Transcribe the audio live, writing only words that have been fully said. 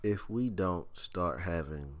If we don't start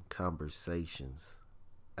having conversations,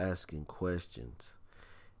 asking questions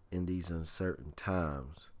in these uncertain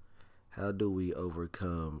times, how do we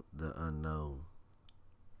overcome the unknown?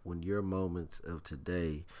 When your moments of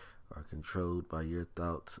today are controlled by your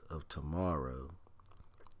thoughts of tomorrow,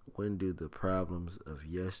 when do the problems of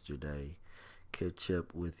yesterday catch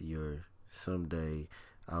up with your someday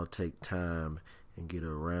I'll take time and get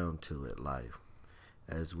around to it life?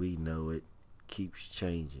 As we know it keeps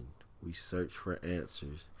changing. We search for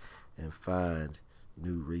answers and find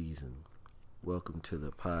new reason. Welcome to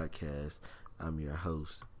the podcast. I'm your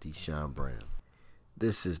host, Deshaun Brown.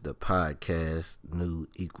 This is the podcast New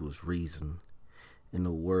Equals Reason. In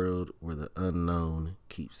a world where the unknown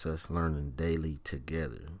keeps us learning daily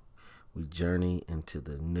together, we journey into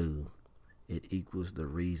the new. It equals the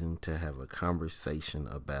reason to have a conversation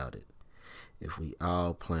about it. If we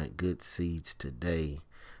all plant good seeds today,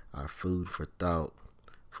 our food for thought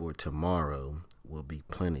for tomorrow will be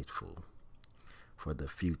plentiful for the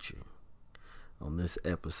future. On this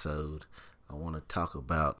episode, I want to talk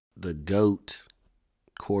about the GOAT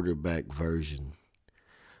quarterback version.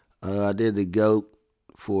 I did the GOAT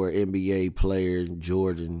for NBA players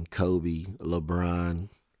Jordan, Kobe, LeBron,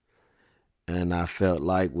 and I felt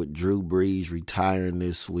like with Drew Brees retiring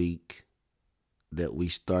this week that we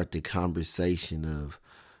start the conversation of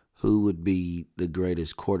who would be the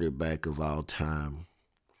greatest quarterback of all time.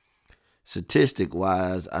 Statistic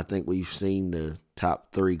wise, I think we've seen the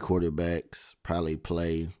top three quarterbacks probably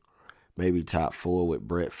play, maybe top four with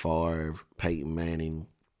Brett Favre, Peyton Manning,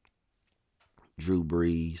 Drew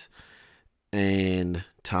Brees, and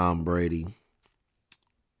Tom Brady.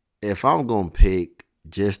 If I'm going to pick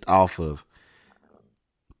just off of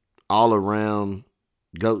all around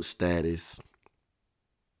GOAT status,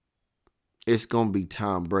 it's going to be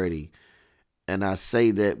Tom Brady. And I say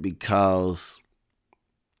that because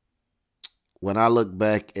when I look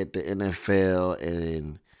back at the NFL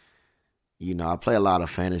and, I play a lot of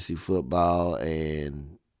fantasy football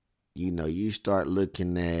and, you start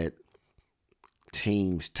looking at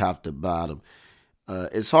teams top to bottom.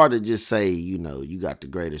 It's hard to just say, you got the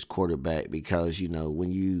greatest quarterback because,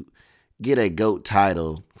 when you get a GOAT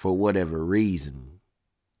title for whatever reason,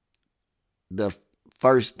 the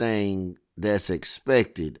first thing that's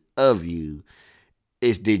expected of you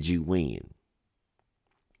is did you win?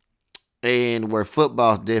 And where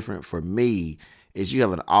football's different for me is you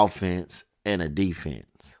have an offense and a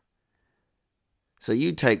defense. So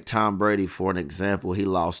you take Tom Brady for an example. He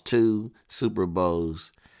lost 2 Super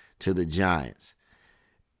Bowls to the Giants.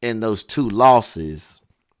 And those 2 losses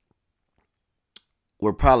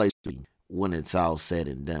were probably when it's all said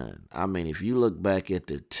and done. I mean, if you look back at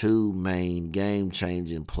the 2 main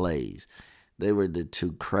game-changing plays, they were the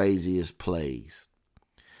 2 craziest plays.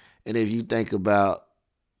 And if you think about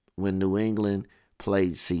when New England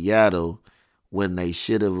played Seattle when they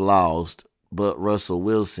should have lost, but Russell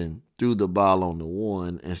Wilson threw the ball on the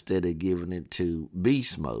 1 instead of giving it to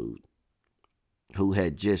Beast Mode, who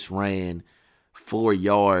had just ran 4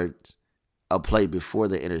 yards a play before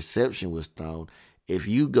the interception was thrown. If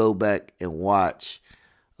you go back and watch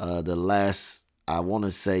the last, I want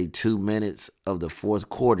to say 2 minutes of the fourth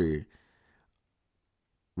quarter,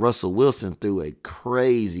 Russell Wilson threw a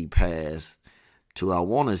crazy pass to, I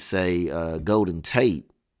want to say, Golden Tate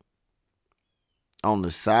on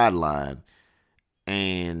the sideline.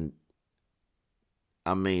 And,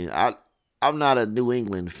 I mean, I'm not a New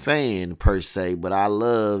England fan per se, but I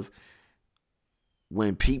love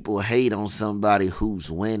when people hate on somebody who's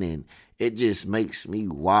winning. It just makes me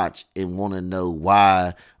watch and want to know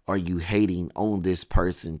why are you hating on this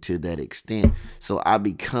person to that extent. So I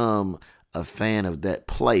become a fan of that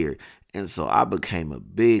player. And so I became a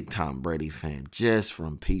big Tom Brady fan just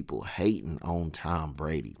from people hating on Tom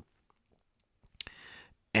Brady.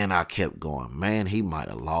 And I kept going, man, he might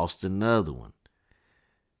have lost another one.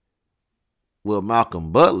 Well,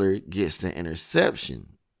 Malcolm Butler gets the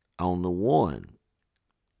interception on the 1.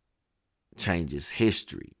 Changes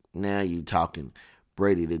history. Now you talking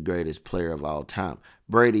Brady, the greatest player of all time.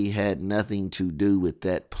 Brady had nothing to do with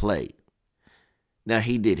that play. Now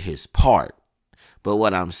he did his part. But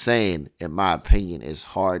what I'm saying, in my opinion, is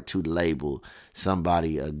hard to label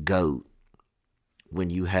somebody a GOAT when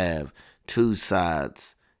you have 2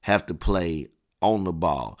 sides have to play on the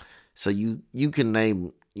ball. So you can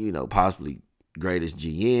name, possibly greatest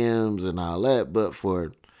GMs and all that, but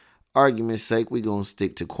for argument's sake, we're going to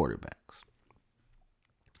stick to quarterbacks.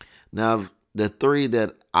 Now, the 3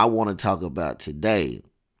 that I want to talk about today,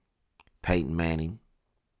 Peyton Manning,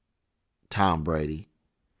 Tom Brady,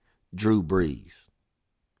 Drew Brees.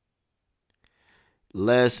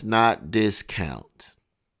 Let's not discount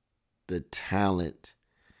the talent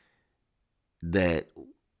that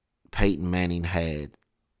Peyton Manning had,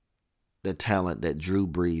 the talent that Drew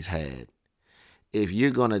Brees had. If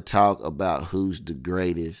you're going to talk about who's the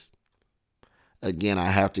greatest, again, I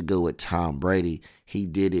have to go with Tom Brady. He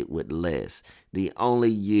did it with less. The only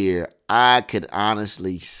year I could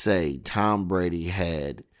honestly say Tom Brady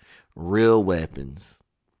had real weapons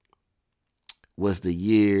was the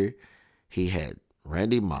year he had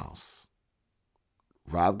Randy Moss,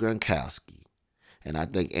 Rob Gronkowski, and I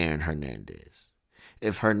think Aaron Hernandez.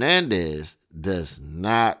 If Hernandez does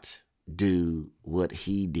not do what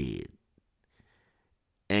he did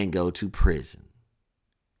and go to prison,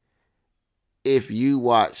 if you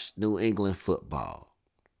watch New England football,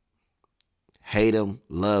 hate them,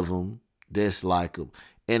 love them, dislike them,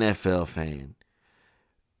 NFL fan,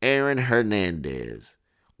 Aaron Hernandez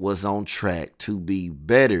was on track to be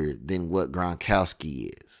better than what Gronkowski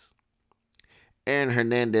is. Aaron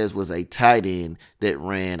Hernandez was a tight end that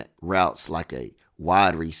ran routes like a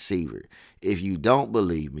wide receiver. If you don't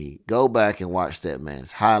believe me, go back and watch that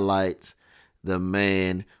man's highlights. The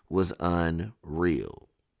man was unreal.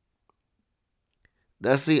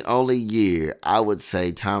 That's the only year I would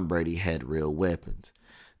say Tom Brady had real weapons.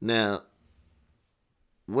 Now,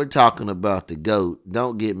 we're talking about the GOAT.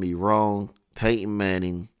 Don't get me wrong. Peyton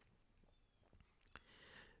Manning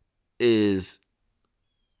is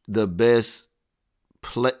the best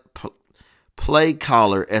play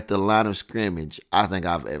caller at the line of scrimmage I think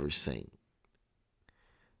I've ever seen.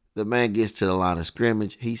 The man gets to the line of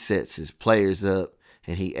scrimmage, he sets his players up,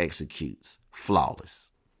 and he executes.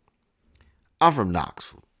 Flawless. I'm from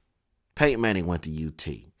Knoxville. Peyton Manning went to UT.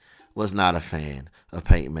 Was not a fan of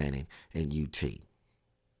Peyton Manning and UT.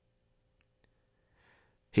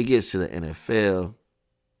 He gets to the NFL.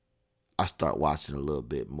 I start watching a little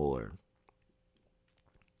bit more.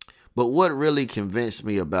 But what really convinced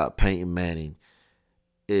me about Peyton Manning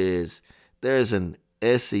is there's an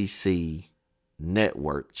SEC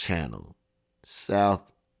network channel,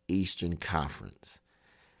 Southeastern Conference.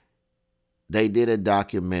 They did a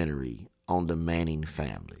documentary on the Manning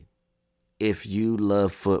family. If you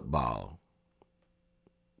love football,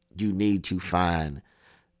 you need to find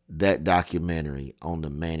that documentary on the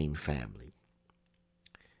Manning family.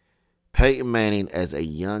 Peyton Manning, as a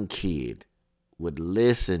young kid, would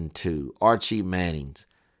listen to Archie Manning's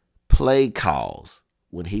play calls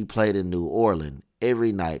when he played in New Orleans.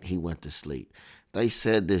 Every night he went to sleep. They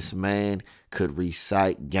said this man could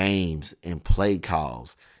recite games and play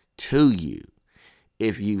calls to you.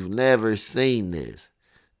 If you've never seen this,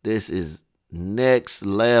 this is next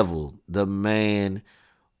level. The man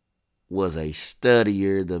was a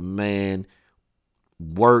studier. The man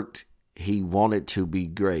worked. He wanted to be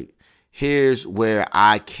great. Here's where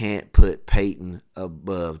I can't put Peyton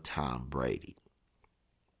above Tom Brady.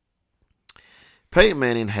 Peyton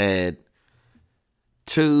Manning had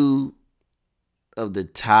two of the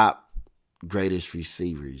top greatest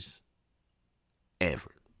receivers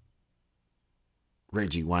ever.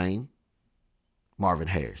 Reggie Wayne, Marvin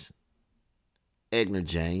Harrison, Edgar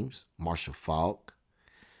James, Marshall Faulk,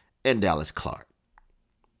 and Dallas Clark.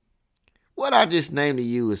 What I just named to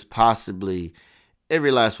you is possibly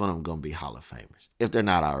every last one of them going to be Hall of Famers, if they're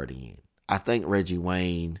not already in. I think Reggie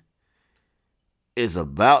Wayne is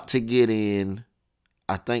about to get in.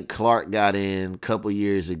 I think Clark got in a couple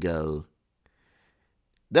years ago.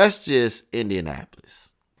 That's just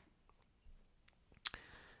Indianapolis.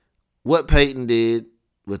 What Peyton did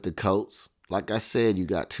with the Colts, like I said, you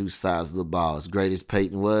got two sides of the ball. As great as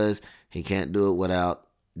Peyton was, he can't do it without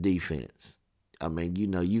defense. I mean,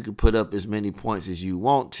 you can put up as many points as you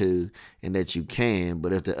want to and that you can,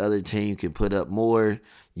 but if the other team can put up more,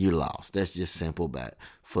 you lost. That's just simple bat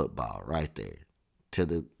football right there to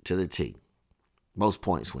the team. Most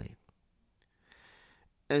points win.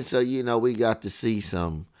 And so, we got to see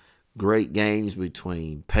some great games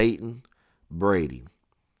between Peyton, Brady.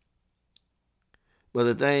 But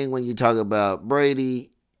the thing when you talk about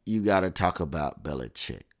Brady, you got to talk about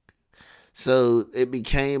Belichick. So it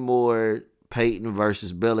became more Peyton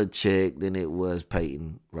versus Belichick than it was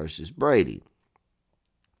Peyton versus Brady.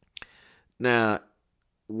 Now,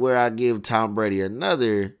 where I give Tom Brady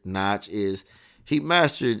another notch is he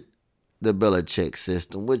mastered the Belichick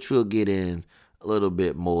system, which we'll get in a little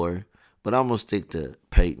bit more, but I'm going to stick to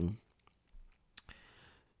Peyton.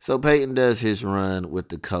 So Peyton does his run with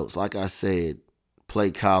the Colts. Like I said, play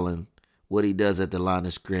calling, what he does at the line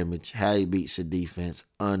of scrimmage, how he beats the defense,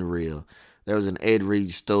 unreal. There was an Ed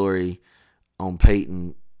Reed story on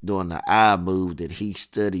Peyton doing the eye move that he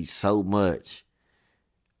studied so much.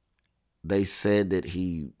 They said that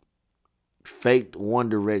he faked one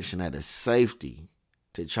direction at a safety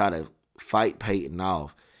to try to fight Peyton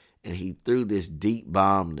off, and he threw this deep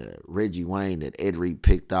bomb to Reggie Wayne that Ed Reed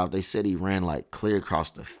picked off. They said he ran like clear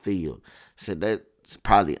across the field. Said that's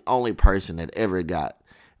probably the only person that ever got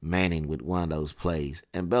Manning with one of those plays.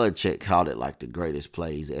 And Belichick called it like the greatest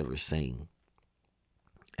plays ever seen.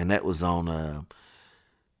 And that was on the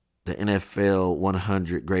NFL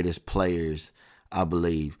 100 Greatest Players, I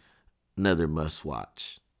believe, another must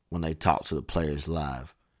watch when they talk to the players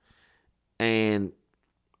live. And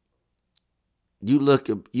you look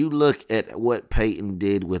at what Peyton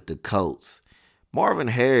did with the Colts. Marvin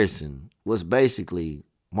Harrison was basically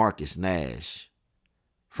Marcus Nash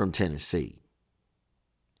from Tennessee.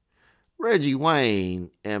 Reggie Wayne,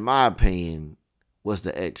 in my opinion, was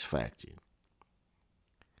the X factor.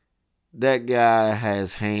 That guy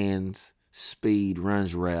has hands, speed,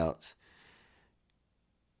 runs routes.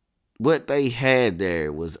 What they had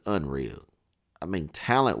there was unreal. I mean,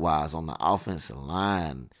 talent-wise on the offensive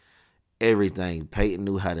line, everything. Peyton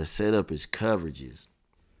knew how to set up his coverages.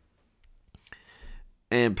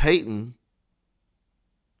 And Peyton,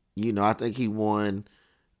 I think he won,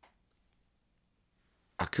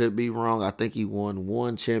 I could be wrong, I think he won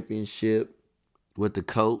one championship with the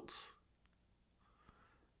Colts.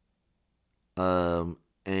 And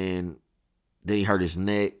then he hurt his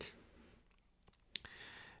neck.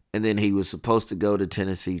 And then he was supposed to go to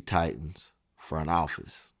Tennessee Titans front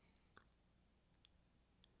office.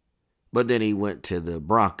 But then he went to the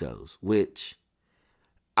Broncos, which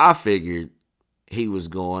I figured he was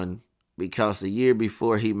going because the year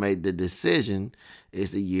before he made the decision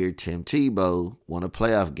is the year Tim Tebow won a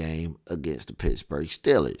playoff game against the Pittsburgh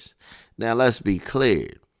Steelers. Now, let's be clear.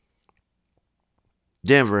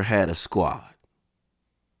 Denver had a squad.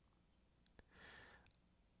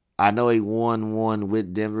 I know he won one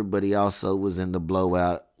with Denver, but he also was in the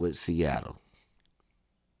blowout with Seattle.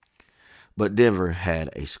 But Denver had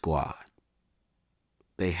a squad.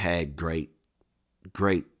 They had great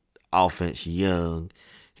offense, young,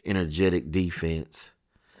 energetic defense.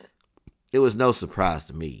 It was no surprise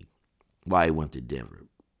to me why he went to Denver.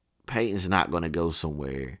 Peyton's not going to go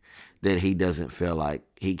somewhere that he doesn't feel like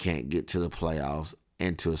he can't get to the playoffs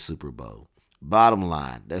and to a Super Bowl. Bottom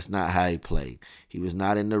line, that's not how he played. He was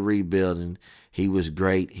not in the rebuilding. He was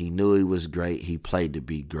great. He knew he was great. He played to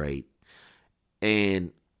be great.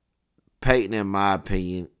 And Peyton, in my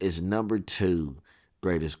opinion, is number 2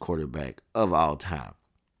 greatest quarterback of all time.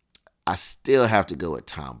 I still have to go with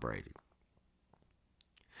Tom Brady.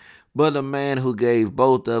 But a man who gave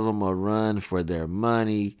both of them a run for their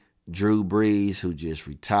money, Drew Brees, who just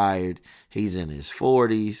retired. He's in his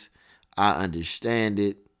 40s. I understand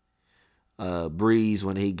it. Brees,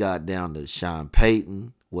 when he got down to Sean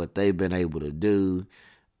Payton, what they've been able to do.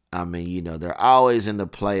 I mean, they're always in the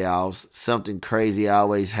playoffs. Something crazy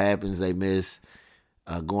always happens. They miss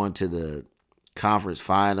going to the conference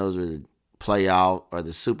finals or the playoff or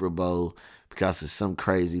the Super Bowl because of some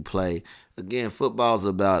crazy play. Again, football's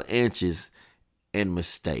about inches and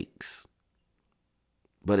mistakes.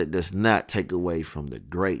 But it does not take away from the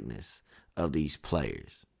greatness of these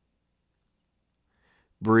players.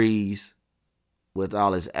 Brees, with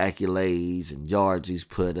all his accolades and yards he's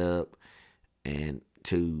put up, and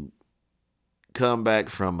to come back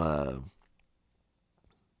from a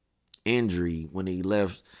injury when he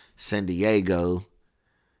left San Diego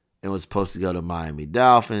and was supposed to go to Miami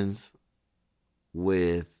Dolphins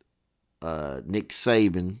with Nick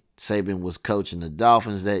Saban. Saban was coaching the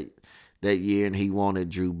Dolphins that year, and he wanted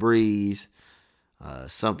Drew Brees.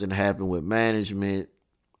 Something happened with management.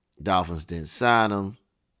 Dolphins didn't sign him.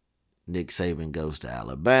 Nick Saban goes to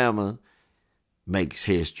Alabama, makes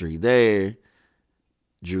history there.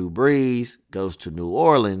 Drew Brees goes to New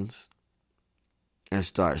Orleans and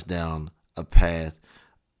starts down a path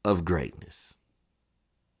of greatness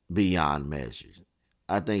beyond measure.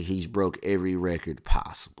 I think he's broke every record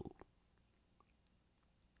possible.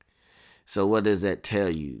 So what does that tell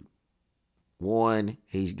you? One,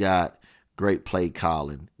 he's got great play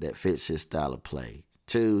calling that fits his style of play.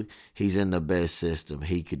 2, he's in the best system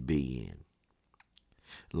he could be in.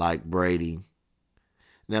 Like Brady.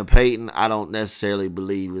 Now, Peyton, I don't necessarily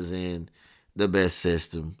believe was in the best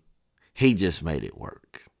system. He just made it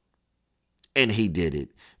work. And he did it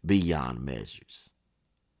beyond measures.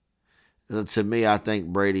 To me, I think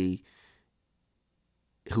Brady,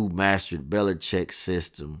 who mastered Belichick's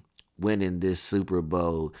system, winning this Super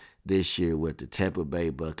Bowl this year with the Tampa Bay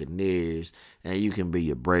Buccaneers, and you can be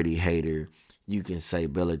a Brady hater. You can say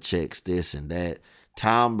Belichick's this and that.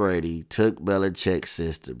 Tom Brady took Belichick's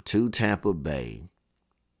system to Tampa Bay,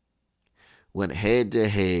 went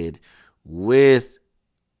head-to-head with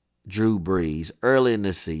Drew Brees early in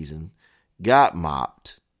the season, got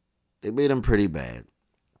mopped, They beat him pretty bad.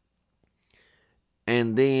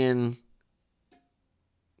 And then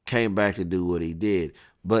came back to do what he did.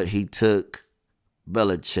 But he took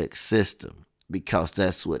Belichick's system because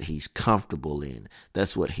that's what he's comfortable in.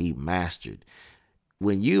 That's what he mastered.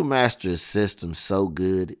 When you master a system so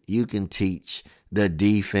good, you can teach the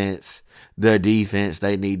defense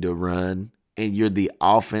they need to run, and you're the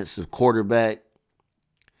offensive quarterback.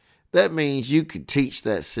 That means you could teach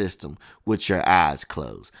that system with your eyes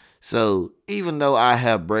closed. So even though I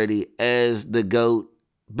have Brady as the GOAT,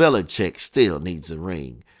 Belichick still needs a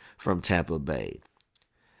ring from Tampa Bay.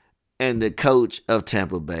 And the coach of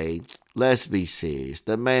Tampa Bay, let's be serious.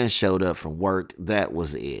 The man showed up from work. That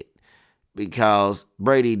was it. Because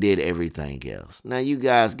Brady did everything else. Now, you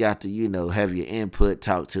guys got to, have your input,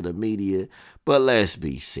 talk to the media, but let's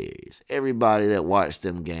be serious. Everybody that watched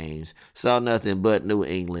them games saw nothing but New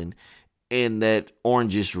England in that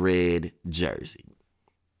orangish red jersey.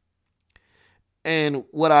 And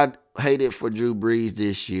what I hated for Drew Brees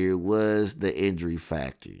this year was the injury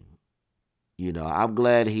factor. I'm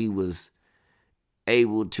glad he was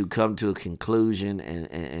able to come to a conclusion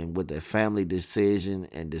and with a family decision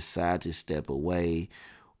and decide to step away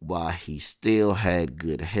while he still had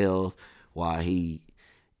good health, while he's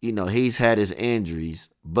had his injuries,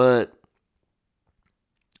 but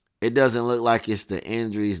it doesn't look like it's the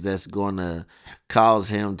injuries that's going to cause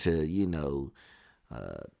him to,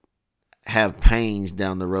 have pains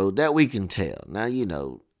down the road that we can tell. Now,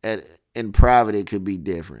 in private, it could be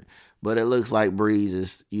different. But it looks like Brees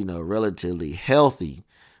is, relatively healthy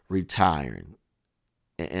retiring.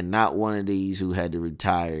 And not one of these who had to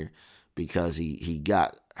retire because he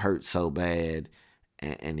got hurt so bad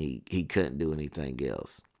and he couldn't do anything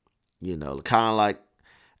else. Kind of like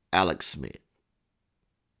Alex Smith,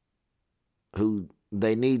 who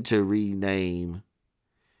they need to rename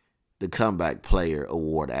the Comeback Player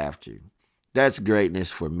Award after. That's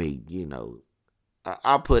greatness for me,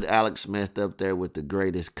 I put Alex Smith up there with the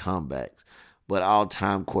greatest comebacks, but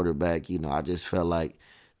all-time quarterback, I just felt like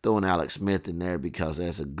throwing Alex Smith in there because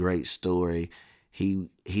that's a great story. He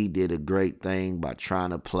did a great thing by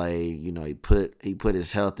trying to play. He put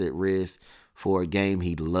his health at risk for a game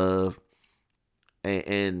he loved.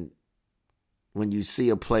 And when you see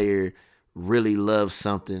a player really love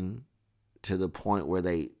something to the point where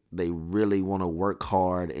they really want to work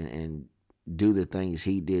hard and do the things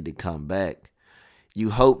he did to come back, you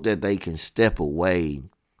hope that they can step away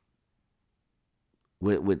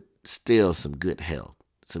with still some good health,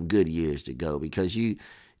 some good years to go, because you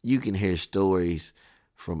can hear stories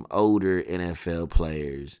from older NFL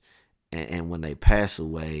players and when they pass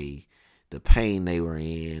away, the pain they were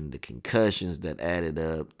in, the concussions that added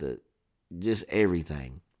up, just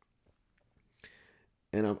everything.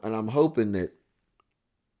 And I'm hoping that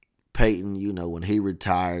Peyton, when he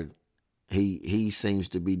retired, He seems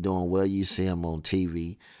to be doing well. You see him on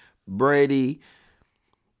TV. Brady,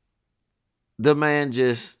 the man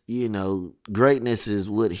just, greatness is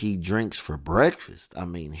what he drinks for breakfast. I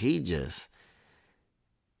mean, he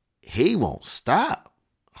won't stop.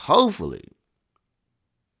 Hopefully,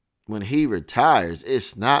 when he retires,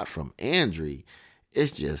 it's not from injury.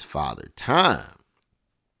 It's just Father Time.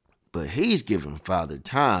 But he's giving Father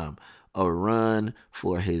Time a run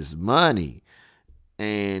for his money.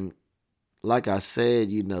 And like I said,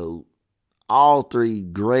 all three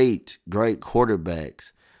great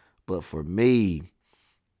quarterbacks. But for me,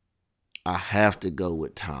 I have to go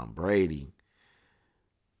with Tom Brady.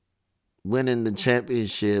 Winning the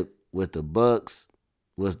championship with the Bucs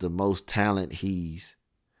was the most talent he's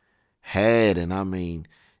had. And I mean,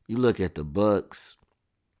 you look at the Bucs,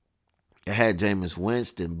 it had Jameis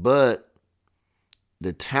Winston, but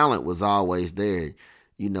the talent was always there.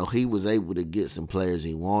 He was able to get some players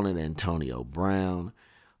he wanted. Antonio Brown,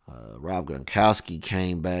 Rob Gronkowski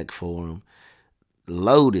came back for him.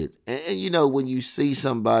 Loaded. And when you see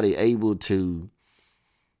somebody able to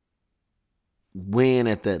win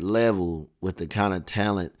at that level with the kind of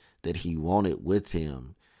talent that he wanted with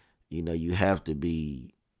him, you have to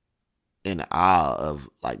be in awe of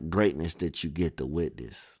like greatness that you get to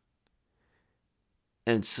witness.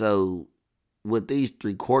 And so with these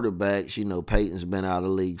three quarterbacks, Peyton's been out of the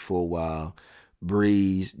league for a while.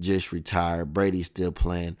 Brees just retired. Brady's still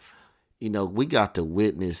playing. We got to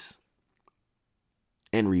witness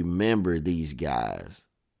and remember these guys,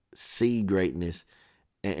 see greatness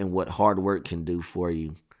and what hard work can do for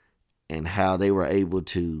you, and how they were able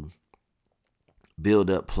to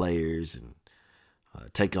build up players and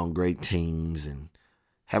take on great teams and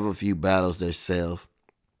have a few battles themselves.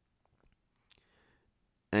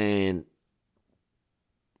 And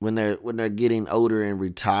when they're getting older and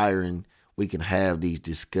retiring we can have these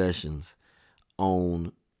discussions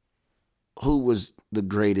on who was the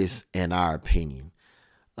greatest in our opinion.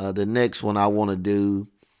 The next one I want to do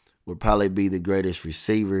would probably be the greatest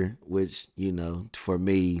receiver, which, for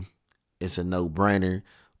me, it's a no-brainer.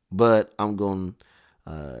 But I'm going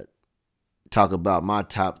to talk about my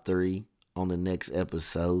top three on the next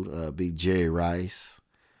episode. Be Jerry Rice,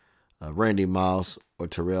 Randy Moss, or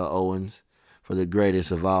Terrell Owens for the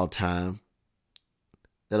greatest of all time.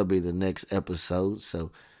 That'll be the next episode.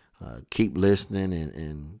 So keep listening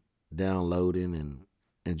and downloading and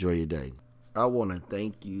enjoy your day. I want to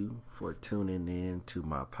thank you for tuning in to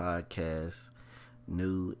my podcast,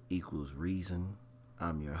 New Equals Reason.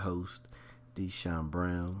 I'm your host, Deshaun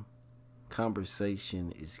Brown.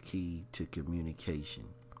 Conversation is key to communication.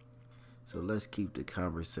 So let's keep the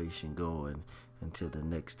conversation going until the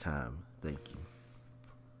next time. Thank you.